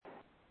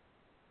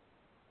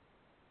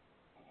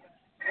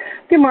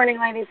Good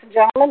morning, ladies and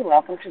gentlemen.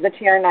 Welcome to the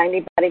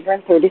TR90 Body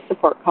Burn 30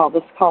 support call.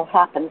 This call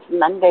happens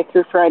Monday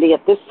through Friday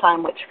at this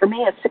time, which for me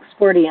is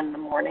 6:40 in the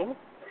morning.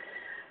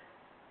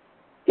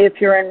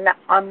 If you're on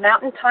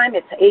Mountain Time,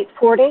 it's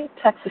 8:40.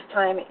 Texas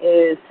time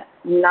is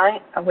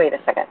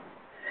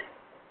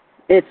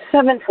It's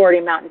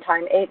 7:40 Mountain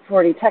Time,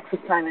 8:40 Texas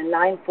time, and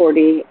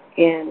 9:40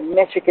 in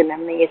Michigan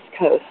and the East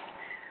Coast.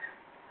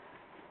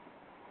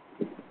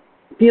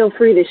 Feel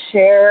free to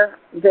share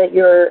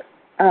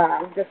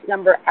this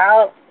number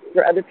out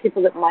for other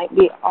people that might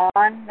be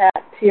on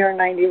that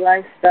TR90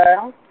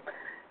 lifestyle.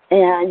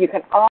 And you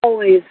can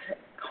always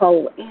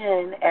call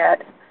in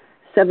at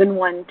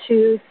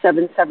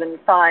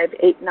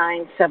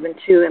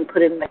 712-775-8972 and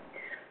put in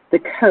the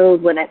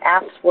code when it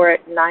asks for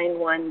it,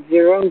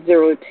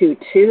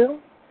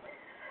 910022.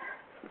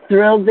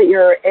 Thrilled that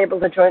you're able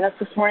to join us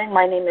this morning.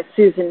 My name is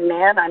Susan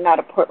Mann. I'm out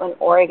of Portland,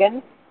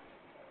 Oregon.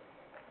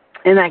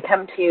 And I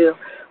come to you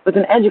with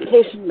an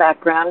education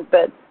background,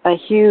 but a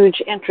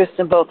huge interest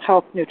in both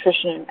health,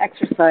 nutrition, and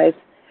exercise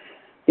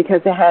because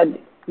I had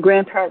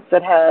grandparents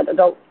that had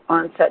adult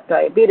onset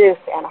diabetes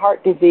and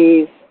heart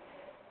disease,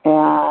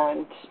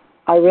 and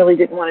I really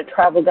didn't want to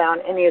travel down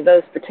any of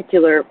those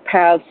particular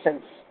paths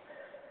since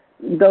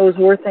those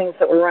were things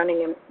that are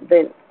running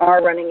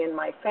in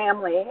my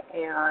family,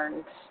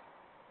 and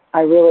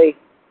I really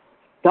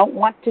don't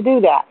want to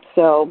do that.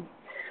 So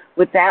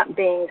with that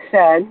being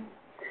said,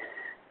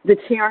 the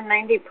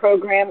TR90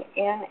 program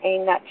in a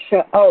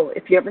nutshell. Oh,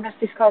 if you ever miss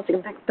these calls, you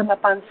can pick them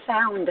up on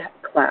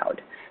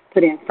SoundCloud.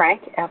 Put in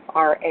Frank,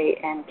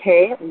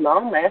 F-R-A-N-K,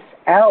 Lomas,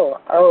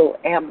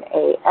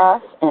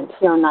 L-O-M-A-S, and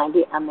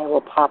TR90, and they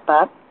will pop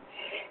up.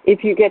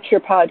 If you get your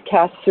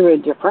podcast through a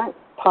different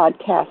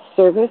podcast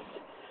service,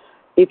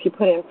 if you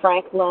put in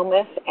Frank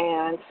Lomas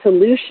and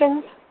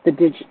Solutions, the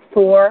digit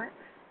 4,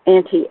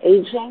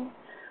 anti-aging,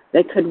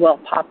 they could well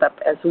pop up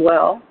as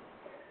well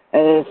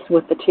as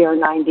with the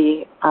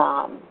TR90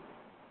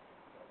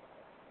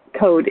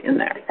 code in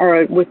there,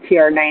 or with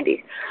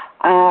TR90.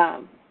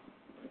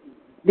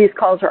 These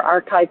calls are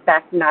archived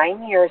back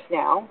 9 years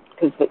now,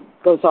 because it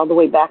goes all the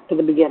way back to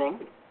the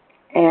beginning.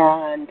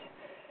 And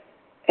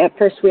at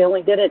first we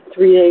only did it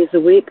 3 days a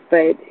week,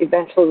 but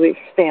eventually we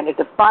expanded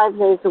to 5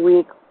 days a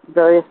week,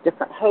 various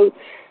different hosts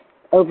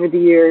over the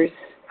years,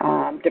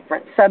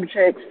 different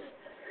subjects.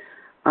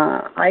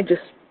 I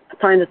just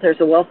find that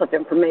there's a wealth of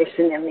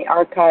information in the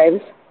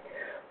archives.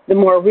 The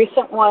more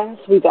recent ones,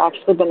 we've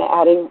actually been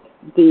adding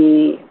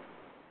the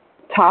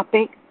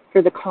topic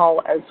for the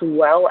call as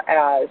well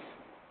as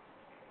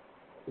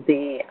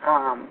the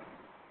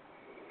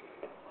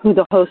who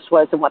the host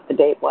was and what the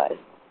date was.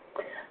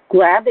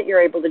 Glad that you're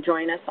able to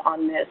join us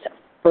on this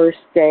first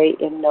day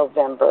in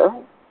November.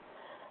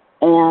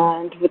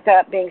 And with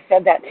that being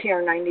said, that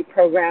TR90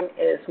 program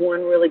is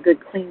one really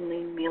good clean,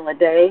 lean meal a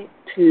day,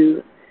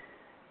 2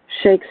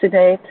 shakes a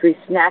day, 3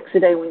 snacks a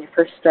day when you're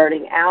first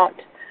starting out,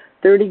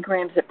 30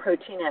 grams of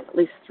protein at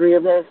least 3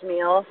 of those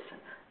meals.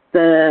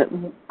 The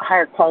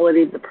higher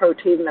quality the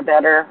protein, the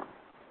better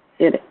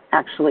it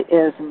actually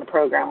is and the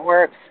program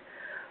works.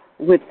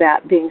 With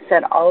that being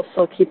said,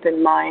 also keep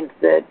in mind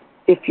that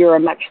if you're a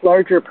much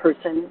larger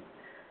person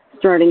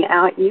starting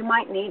out, you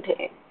might need to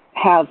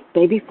have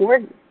maybe 4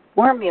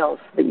 meals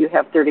that you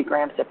have 30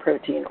 grams of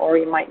protein, or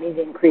you might need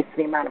to increase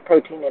the amount of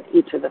protein at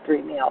each of the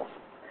 3 meals.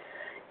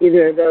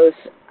 Either of those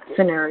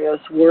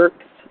scenarios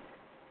works.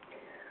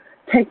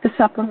 Take the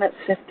supplements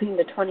 15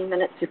 to 20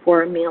 minutes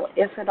before a meal,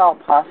 if at all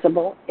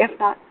possible. If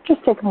not,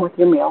 just take them with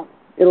your meal.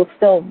 It'll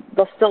still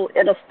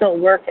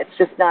work. It's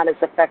just not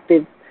as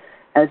effective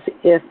as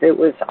if it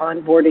was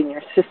onboarding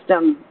your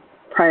system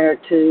prior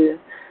to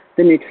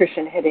the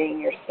nutrition hitting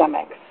your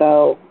stomach.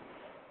 So,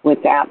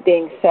 with that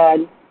being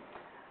said,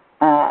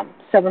 7+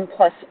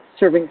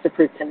 servings of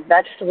fruits and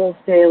vegetables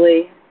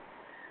daily.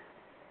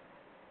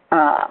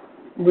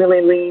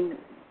 Really lean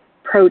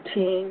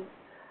protein.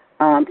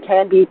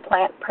 Can be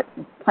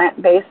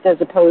plant-based as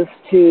opposed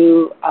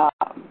to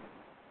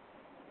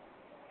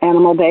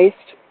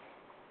animal-based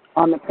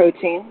on the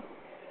protein.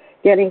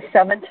 Getting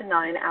 7 to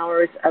 9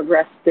 hours of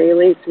rest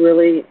daily is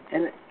really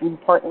an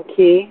important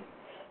key.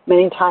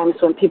 Many times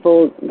when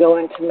people go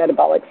into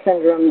metabolic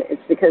syndrome,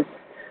 it's because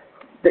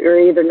they're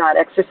either not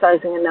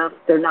exercising enough,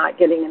 they're not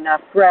getting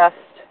enough rest,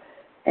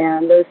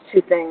 and those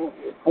 2 things,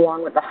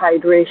 along with the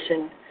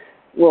hydration,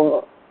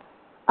 will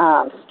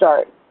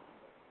start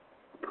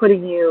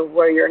putting you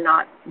where you're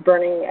not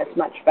burning as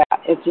much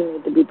fat as you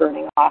need to be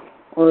burning off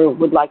or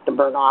would like to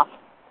burn off.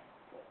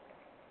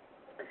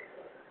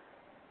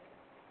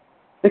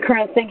 The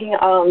current thinking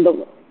on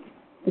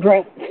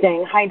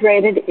staying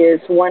hydrated is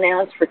 1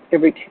 ounce for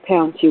every 2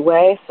 pounds you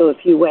weigh. So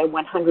if you weigh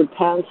 100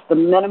 pounds, the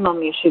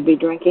minimum you should be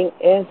drinking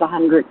is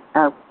 100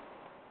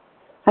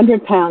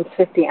 pounds,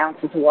 50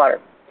 ounces of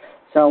water.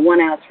 So 1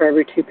 ounce for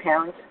every 2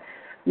 pounds.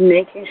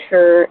 Making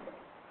sure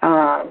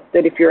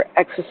that if you're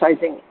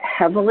exercising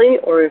heavily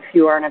or if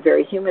you are in a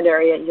very humid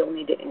area, you'll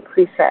need to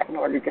increase that in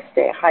order to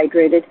stay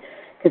hydrated,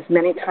 because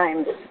many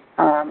times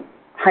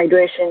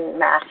hydration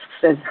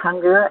masks as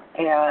hunger,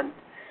 and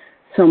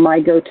So my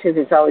go-to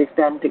has always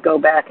been to go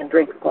back and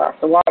drink a glass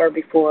of water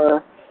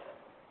before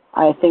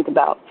I think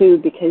about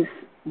food because,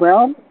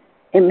 well,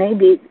 it may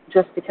be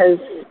just because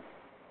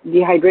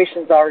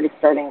dehydration is already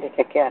starting to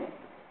kick in.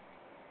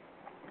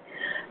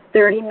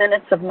 30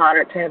 minutes of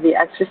moderate to heavy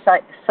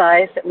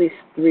exercise at least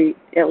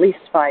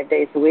 5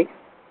 days a week.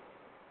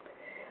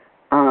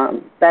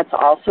 That's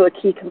also a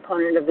key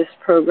component of this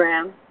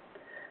program.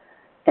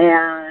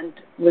 And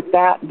with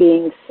that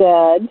being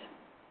said,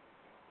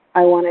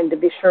 I wanted to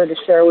be sure to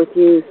share with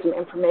you some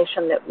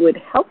information that would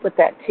help with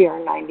that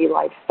TR90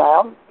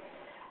 lifestyle.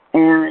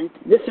 And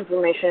this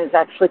information is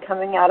actually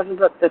coming out of a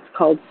book that's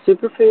called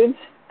Superfoods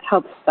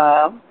Health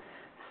Style,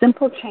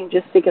 Simple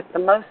Changes to Get the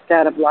Most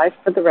Out of Life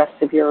for the Rest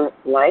of Your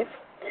Life.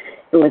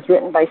 It was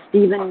written by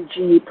Stephen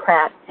G.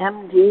 Pratt,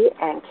 MD,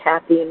 and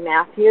Kathy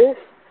Matthews.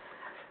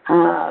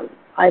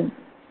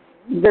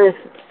 There's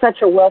such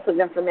a wealth of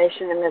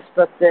information in this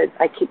book that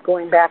I keep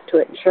going back to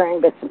it and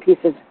sharing bits and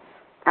pieces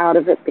out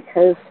of it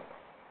because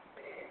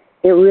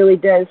it really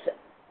does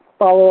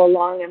follow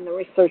along, and the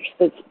research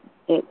that's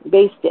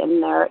based in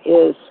there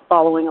is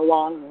following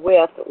along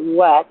with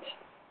what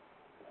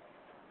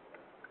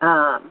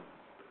our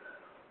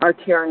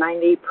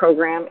TR90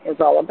 program is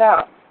all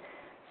about.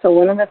 So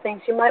one of the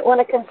things you might want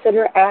to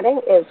consider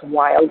adding is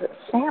wild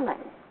salmon.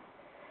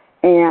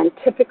 And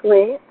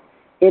typically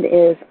it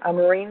is a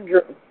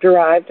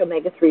marine-derived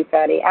omega-3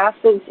 fatty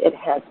acids. It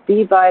has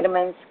B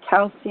vitamins,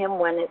 calcium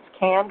when it's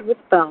canned with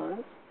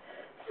bones,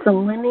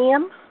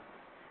 selenium,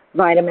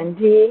 vitamin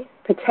D,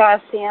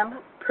 potassium,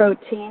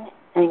 protein,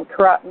 and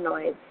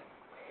carotenoids.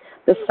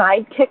 The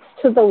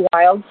sidekicks to the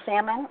wild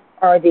salmon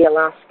are the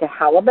Alaska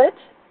halibut,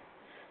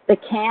 the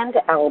canned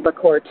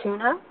albacore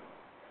tuna,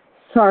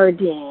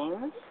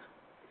 sardines,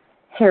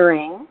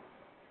 herring,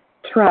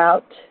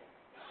 trout,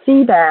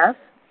 sea bass,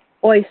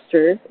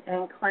 oysters,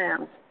 and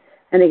clams.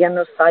 And again,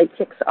 those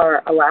sidekicks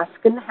are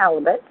Alaskan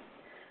halibut,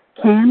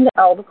 canned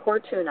albacore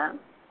tuna,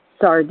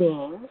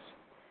 sardines,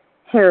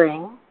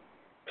 herring,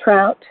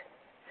 trout,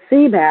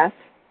 sea bass,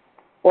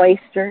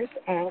 oysters,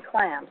 and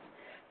clams.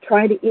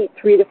 Try to eat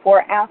 3 to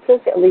 4 ounces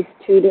at least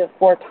 2 to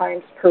 4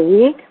 times per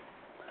week.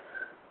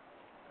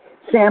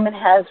 Salmon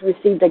has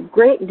received a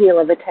great deal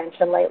of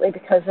attention lately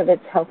because of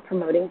its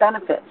health-promoting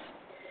benefits.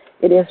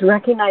 It is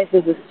recognized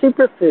as a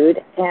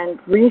superfood, and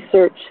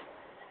research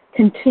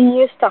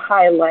continues to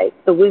highlight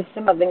the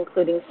wisdom of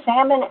including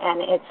salmon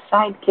and its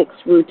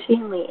sidekicks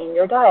routinely in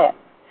your diet.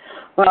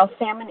 While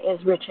salmon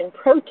is rich in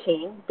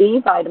protein, B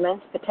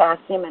vitamins,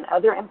 potassium, and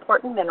other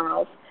important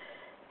minerals,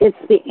 it's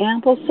the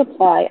ample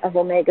supply of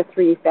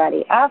omega-3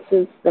 fatty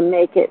acids that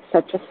make it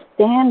such a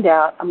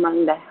standout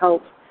among the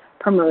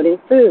health-promoting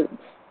foods.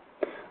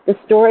 The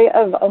story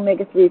of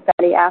omega-3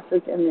 fatty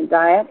acids in the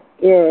diet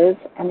is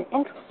an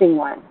interesting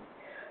one.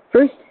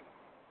 First,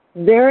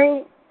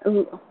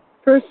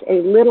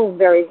 a little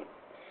very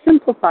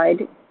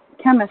simplified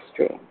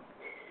chemistry.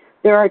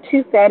 There are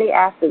 2 fatty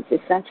acids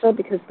essential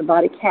because the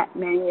body can't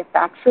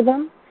manufacture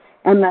them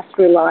and must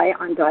rely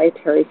on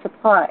dietary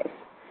supplies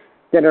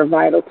that are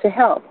vital to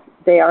health.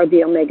 They are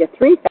the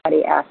omega-3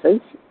 fatty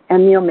acids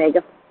and the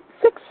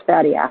omega-6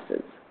 fatty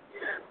acids.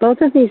 Both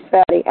of these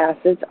fatty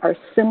acids are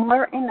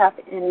similar enough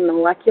in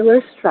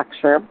molecular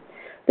structure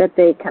that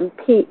they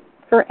compete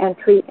for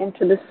entry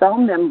into the cell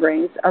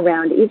membranes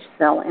around each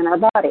cell in our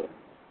body.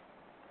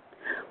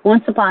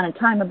 Once upon a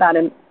time, about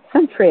a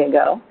century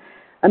ago,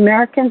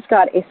 Americans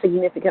got a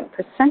significant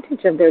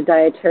percentage of their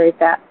dietary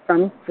fat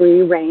from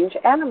free-range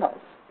animals.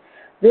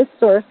 This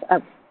source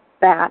of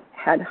fat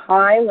had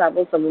high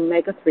levels of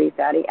omega-3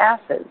 fatty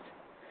acids.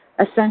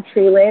 A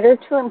century later,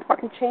 2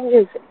 important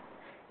changes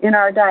in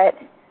our diet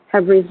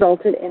have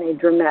resulted in a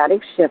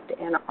dramatic shift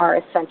in our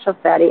essential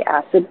fatty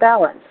acid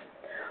balance.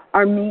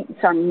 Our meats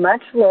are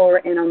much lower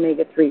in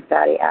omega-3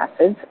 fatty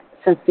acids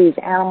since these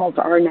animals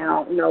are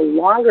now no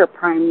longer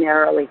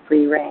primarily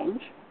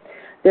free-range.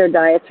 Their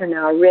diets are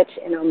now rich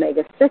in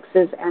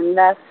omega-6s, and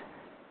thus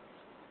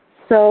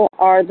so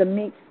are the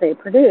meats they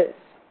produce.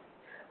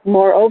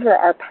 Moreover,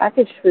 our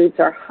packaged foods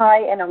are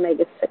high in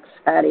omega-6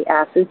 fatty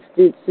acids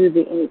due to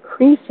the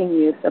increasing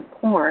use of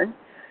corn,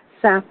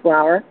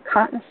 safflower,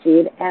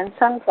 cottonseed, and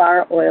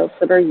sunflower oils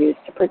that are used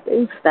to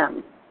produce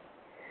them.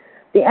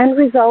 The end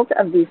result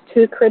of these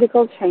 2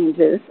 critical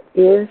changes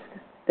is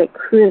that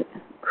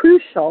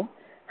crucial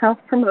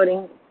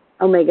health-promoting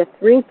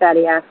omega-3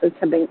 fatty acids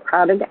have been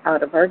crowded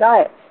out of our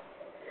diets.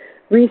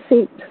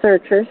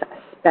 Researchers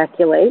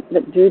speculate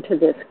that due to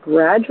this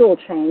gradual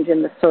change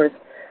in the source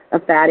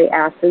of fatty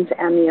acids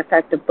and the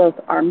effect of both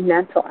our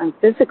mental and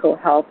physical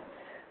health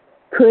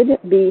could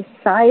be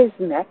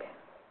seismic.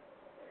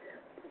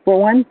 For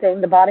one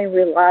thing, the body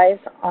relies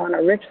on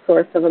a rich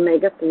source of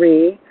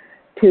omega-3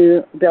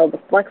 to build the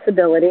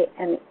flexibility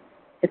and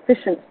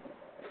efficient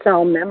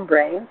cell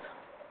membranes.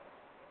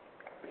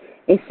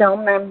 A cell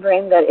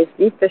membrane that is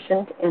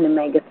deficient in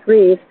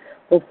omega-3s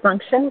will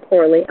function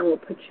poorly and will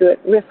put you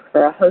at risk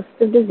for a host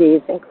of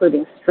diseases,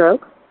 including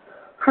stroke,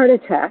 heart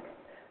attack,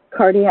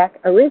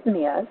 cardiac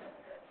arrhythmias,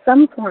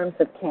 some forms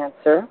of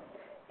cancer,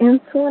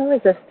 insulin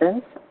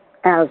resistance,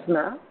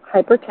 asthma,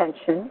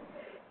 hypertension,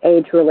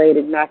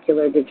 age-related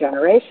macular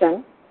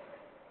degeneration,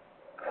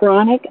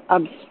 chronic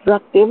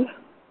obstructive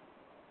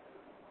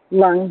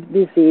lung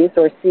disease,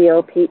 or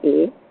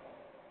COPE,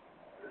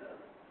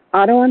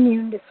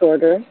 autoimmune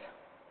disorders,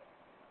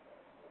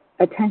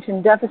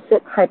 attention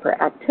deficit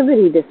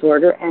hyperactivity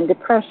disorder, and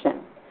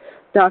depression.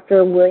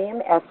 Dr.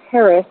 William S.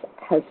 Harris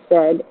has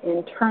said,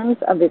 in terms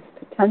of its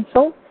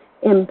potential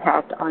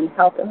impact on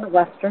health in the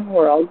Western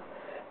world,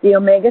 the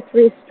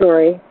omega-3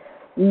 story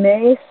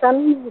may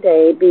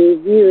someday be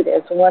viewed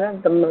as one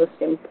of the most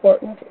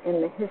important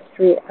in the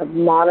history of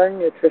modern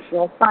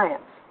nutritional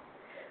science.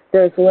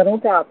 There's little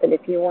doubt that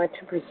if you want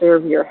to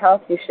preserve your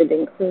health, you should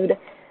include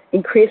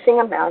increasing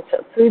amounts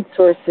of food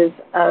sources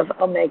of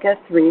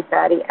omega-3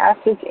 fatty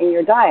acids in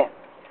your diet,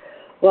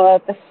 while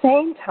at the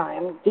same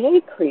time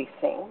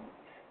decreasing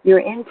your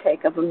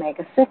intake of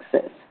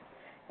omega-6s.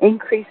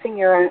 Increasing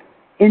your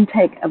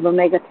intake of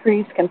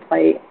omega-3s can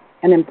play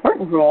an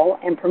important role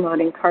in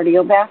promoting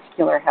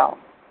cardiovascular health.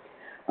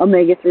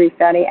 Omega-3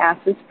 fatty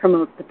acids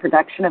promote the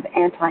production of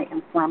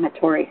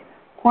anti-inflammatory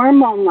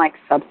hormone-like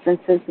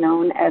substances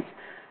known as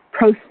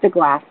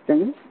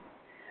prostaglandins.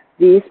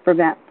 These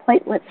prevent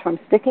platelets from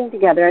sticking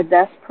together,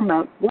 thus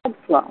promote blood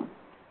flow.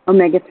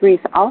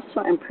 Omega-3s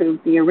also improve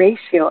the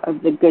ratio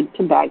of the good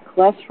to bad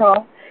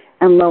cholesterol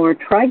and lower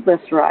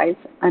triglycerides,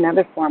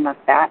 another form of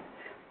fat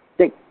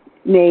that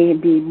may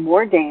be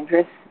more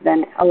dangerous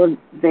than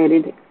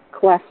elevated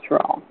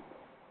cholesterol.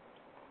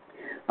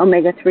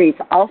 Omega-3s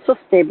also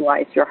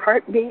stabilize your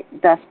heartbeat,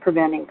 thus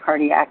preventing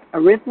cardiac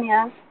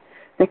arrhythmias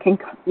that can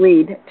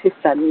lead to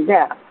sudden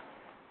death.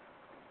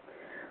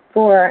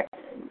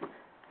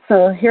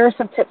 So here are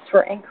some tips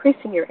for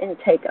increasing your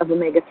intake of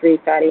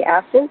omega-3 fatty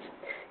acids.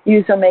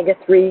 Use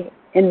omega-3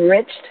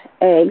 enriched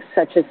eggs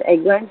such as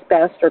Eggland's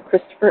Best or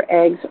Christopher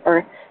eggs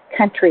or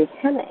Country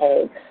Hen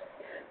eggs.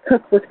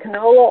 Cook with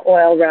canola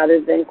oil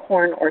rather than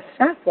corn or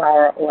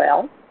safflower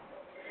oil.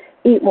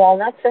 Eat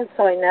walnuts and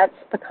soy nuts,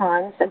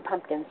 pecans, and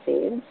pumpkin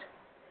seeds.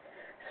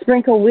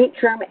 Sprinkle wheat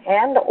germ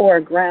and or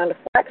ground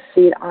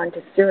flaxseed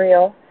onto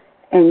cereal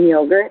and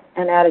yogurt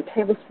and add a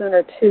tablespoon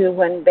or two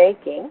when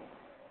baking.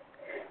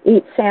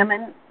 Eat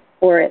salmon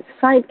or its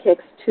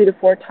sidekicks 2 to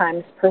 4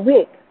 times per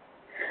week.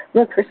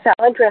 Look for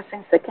salad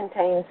dressings that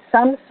contain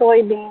some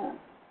soybean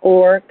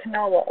or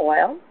canola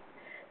oil.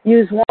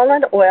 Use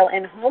walnut oil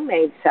in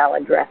homemade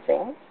salad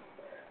dressings.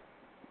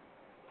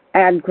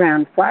 Add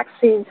ground flax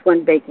seeds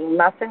when baking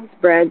muffins,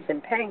 breads,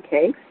 and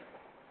pancakes.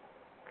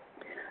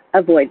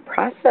 Avoid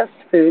processed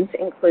foods,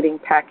 including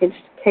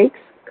packaged cakes,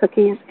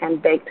 cookies,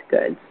 and baked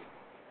goods.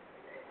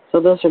 So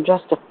those are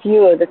just a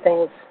few of the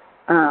things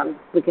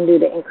we can do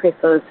to increase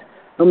those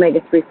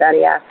omega-3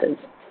 fatty acids.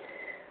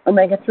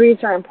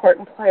 Omega-3s are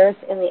important players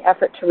in the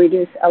effort to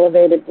reduce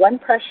elevated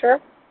blood pressure.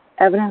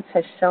 Evidence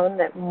has shown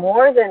that the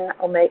more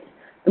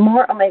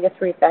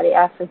omega-3 fatty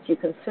acids you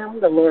consume,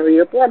 the lower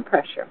your blood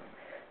pressure.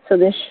 So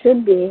this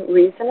should be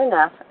reason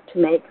enough to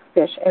make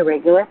fish a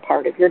regular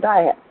part of your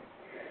diet.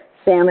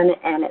 Salmon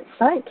and its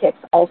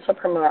sidekicks also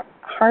promote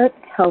heart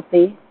health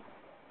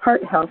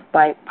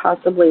by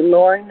possibly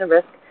lowering the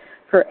risk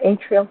for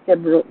atrial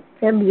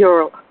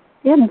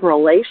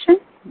fibrillation.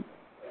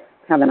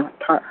 Having a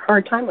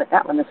hard time with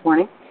that one this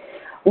morning.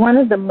 One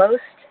of the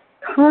most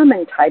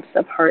common types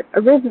of heart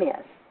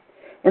arrhythmias.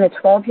 In a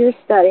 12-year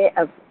study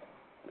of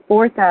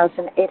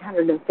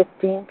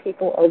 4,815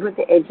 people over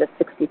the age of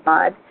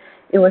 65,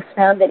 it was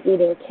found that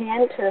eating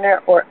canned tuna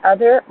or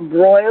other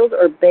broiled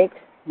or baked,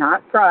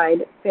 not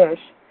fried, fish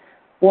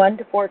 1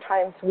 to 4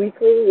 times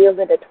weekly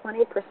yielded a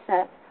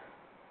 20%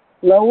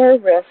 lower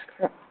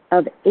risk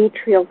of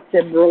atrial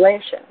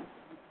fibrillation.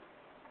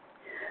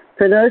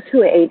 For those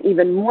who ate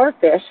even more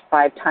fish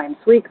 5 times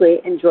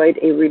weekly, enjoyed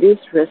a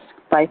reduced risk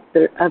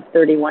of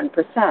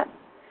 31%.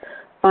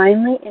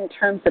 Finally, in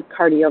terms of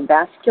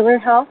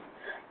cardiovascular health,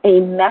 a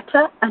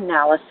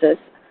meta-analysis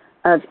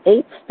of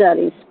 8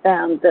 studies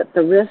found that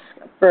the risk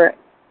for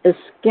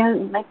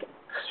ischemic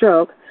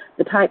stroke,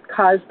 the type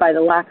caused by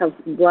the lack of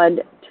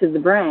blood to the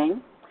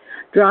brain,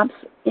 drops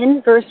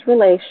in inverse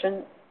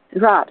relation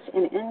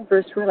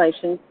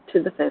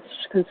to the fish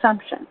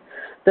consumption.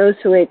 Those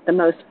who ate the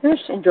most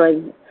fish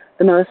enjoyed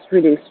the most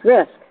reduced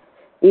risk.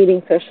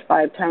 Eating fish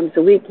 5 times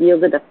a week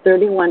yielded a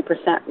 31%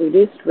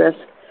 reduced risk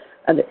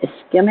of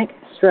ischemic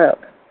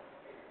stroke.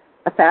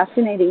 A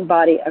fascinating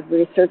body of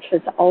research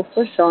has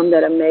also shown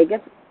that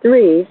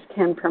omega-3s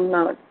can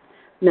promote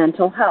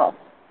mental health.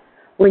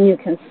 When you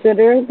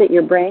consider that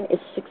your brain is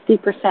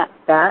 60%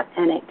 fat,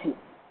 and it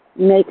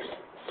makes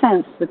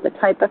sense that the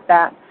type of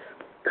fat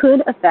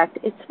could affect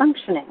its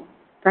functioning.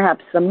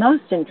 Perhaps the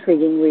most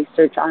intriguing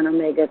research on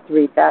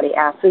omega-3 fatty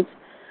acids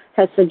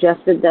has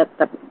suggested that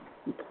the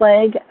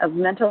plague of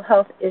mental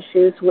health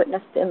issues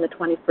witnessed in the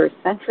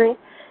 21st century,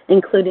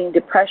 including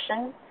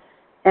depression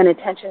and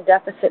attention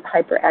deficit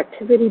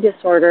hyperactivity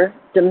disorder,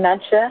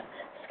 dementia,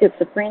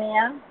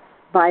 schizophrenia,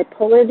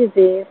 bipolar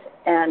disease,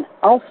 and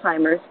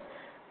Alzheimer's,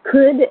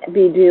 could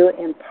be due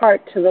in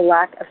part to the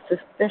lack of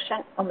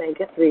sufficient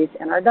omega-3s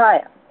in our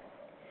diet.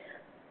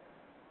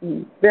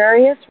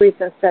 Various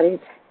recent studies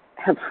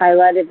have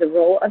highlighted the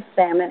role of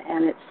salmon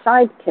and its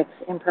sidekicks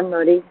in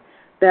promoting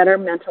better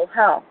mental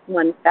health.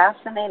 One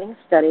fascinating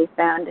study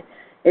found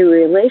a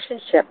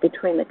relationship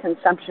between the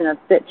consumption of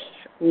fish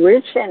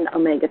rich in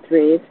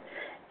omega-3s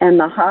and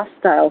the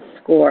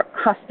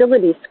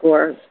hostility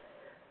scores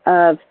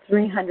of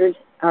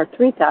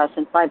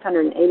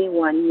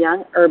 3,581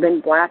 young urban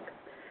black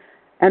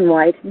and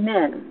white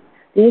men.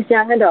 These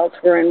young adults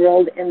were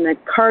enrolled in the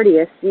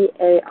CARDIA,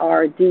 C-A-R-D-I-A,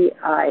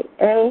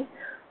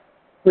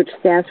 which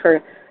stands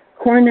for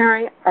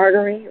Coronary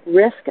Artery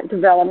Risk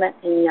Development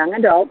in Young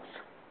Adults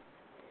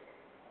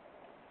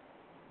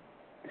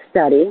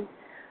study,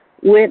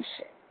 which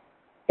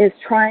is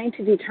trying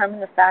to determine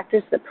the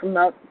factors that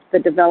promote the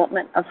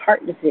development of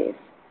heart disease.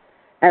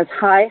 As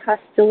high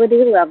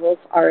hostility levels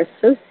are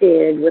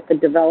associated with the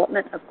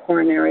development of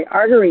coronary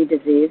artery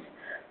disease,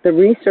 the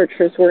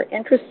researchers were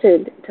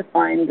interested to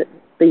find that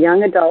the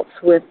young adults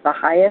with the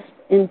highest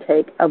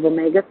intake of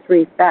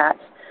omega-3 fats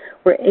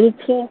were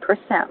 18%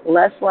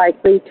 less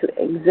likely to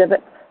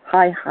exhibit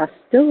high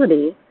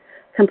hostility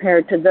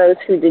compared to those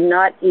who did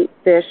not eat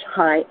fish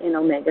high in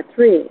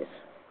omega-3s.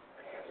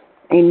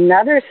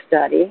 Another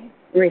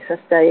recent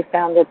study,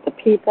 found that the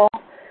people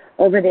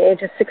over the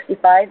age of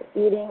 65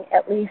 eating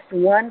at least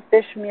one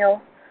fish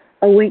meal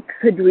a week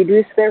could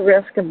reduce their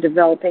risk of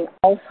developing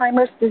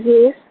Alzheimer's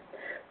disease.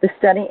 The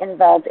study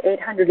involved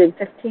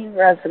 815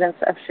 residents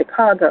of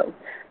Chicago.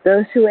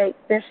 Those who ate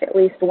fish at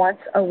least once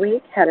a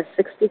week had a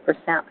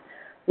 60%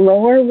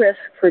 lower risk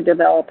for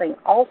developing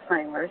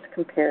Alzheimer's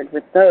compared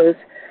with those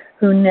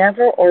who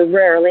never or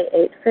rarely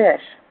ate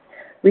fish.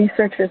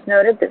 Researchers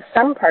noted that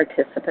some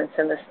participants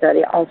in the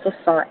study also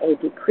saw a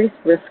decreased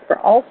risk for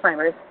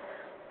Alzheimer's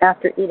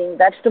after eating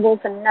vegetables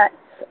and nuts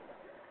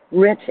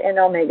rich in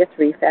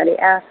omega-3 fatty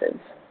acids.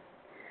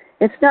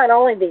 It's not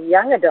only the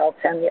young adults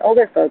and the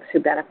older folks who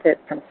benefit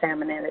from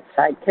salmon and its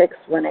sidekicks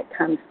when it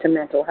comes to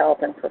mental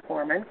health and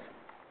performance.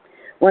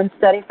 One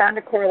study found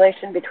a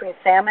correlation between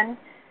salmon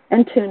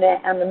and tuna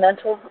and the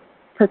mental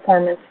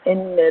performance in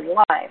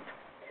midlife.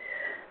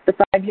 The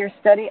 5-year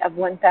study of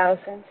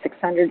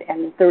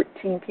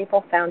 1,613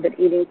 people found that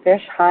eating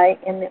fish high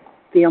in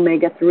the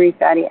omega-3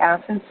 fatty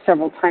acids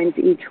several times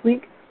each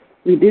week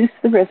reduced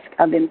the risk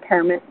of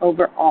impairment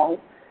overall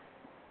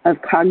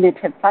of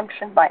cognitive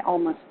function by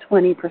almost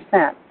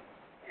 20%.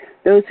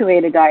 Those who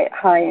ate a diet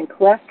high in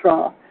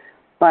cholesterol,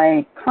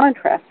 by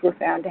contrast, were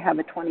found to have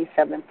a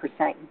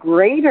 27%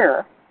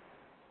 greater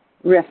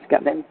risk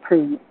of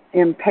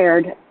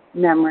impaired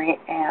memory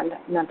and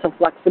mental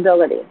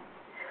flexibility.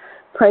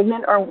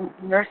 Pregnant or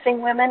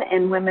nursing women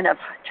and women of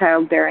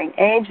childbearing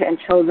age and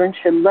children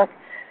should look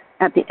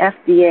at the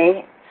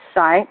FDA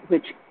site,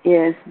 which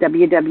is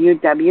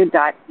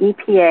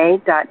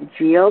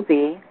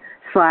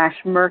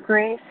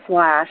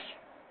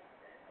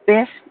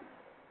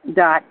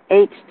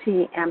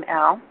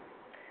www.epa.gov/mercury/fish.html.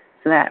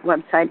 So that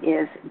website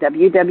is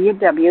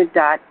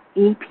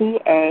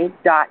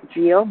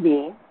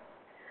www.epa.gov/mercury,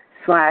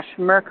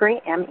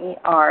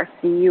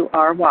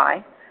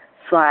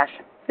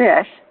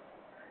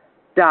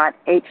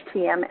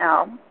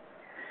 MERCURY/fish.html.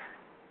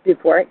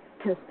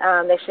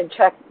 They should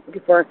check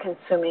before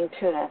consuming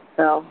tuna.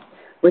 So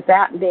with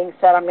that being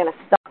said, I'm going to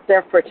stop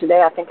there for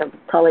today. I think I've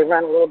probably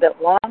run a little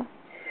bit long.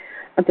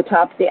 At the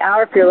top of the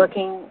hour, if you're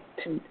looking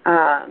to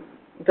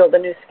build a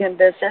new skin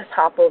business,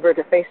 hop over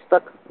to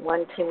Facebook,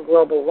 One Team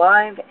Global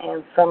Live,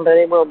 and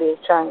somebody will be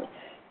sharing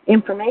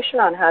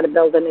information on how to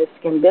build a new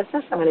skin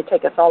business. I'm going to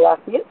take us all off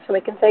mute so we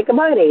can say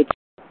goodbye to each other.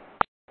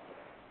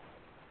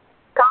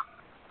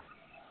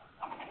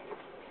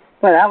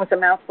 Well, that was a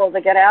mouthful to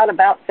get out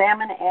about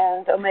salmon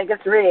and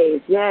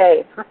omega-3s.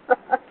 Yay.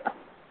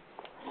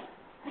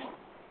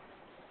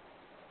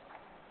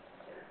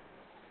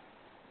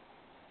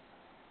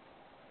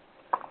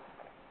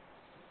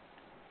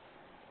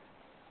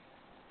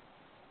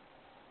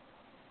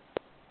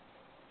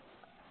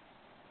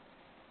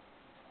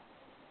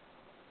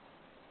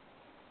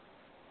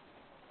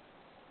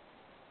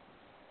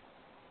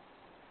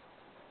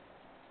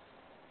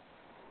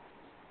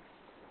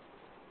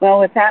 Well,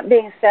 with that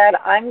being said,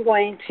 I'm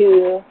going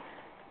to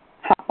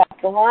hop off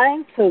the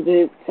line so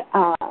that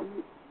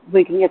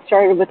we can get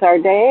started with our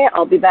day.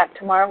 I'll be back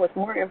tomorrow with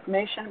more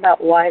information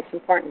about why it's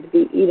important to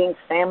be eating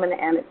salmon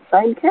and its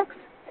sidekicks.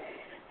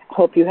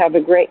 Hope you have a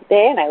great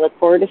day, and I look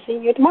forward to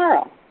seeing you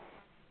tomorrow.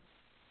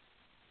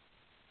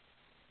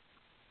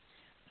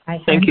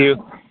 Thank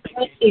you.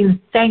 Thank you.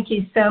 Thank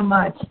you so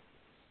much.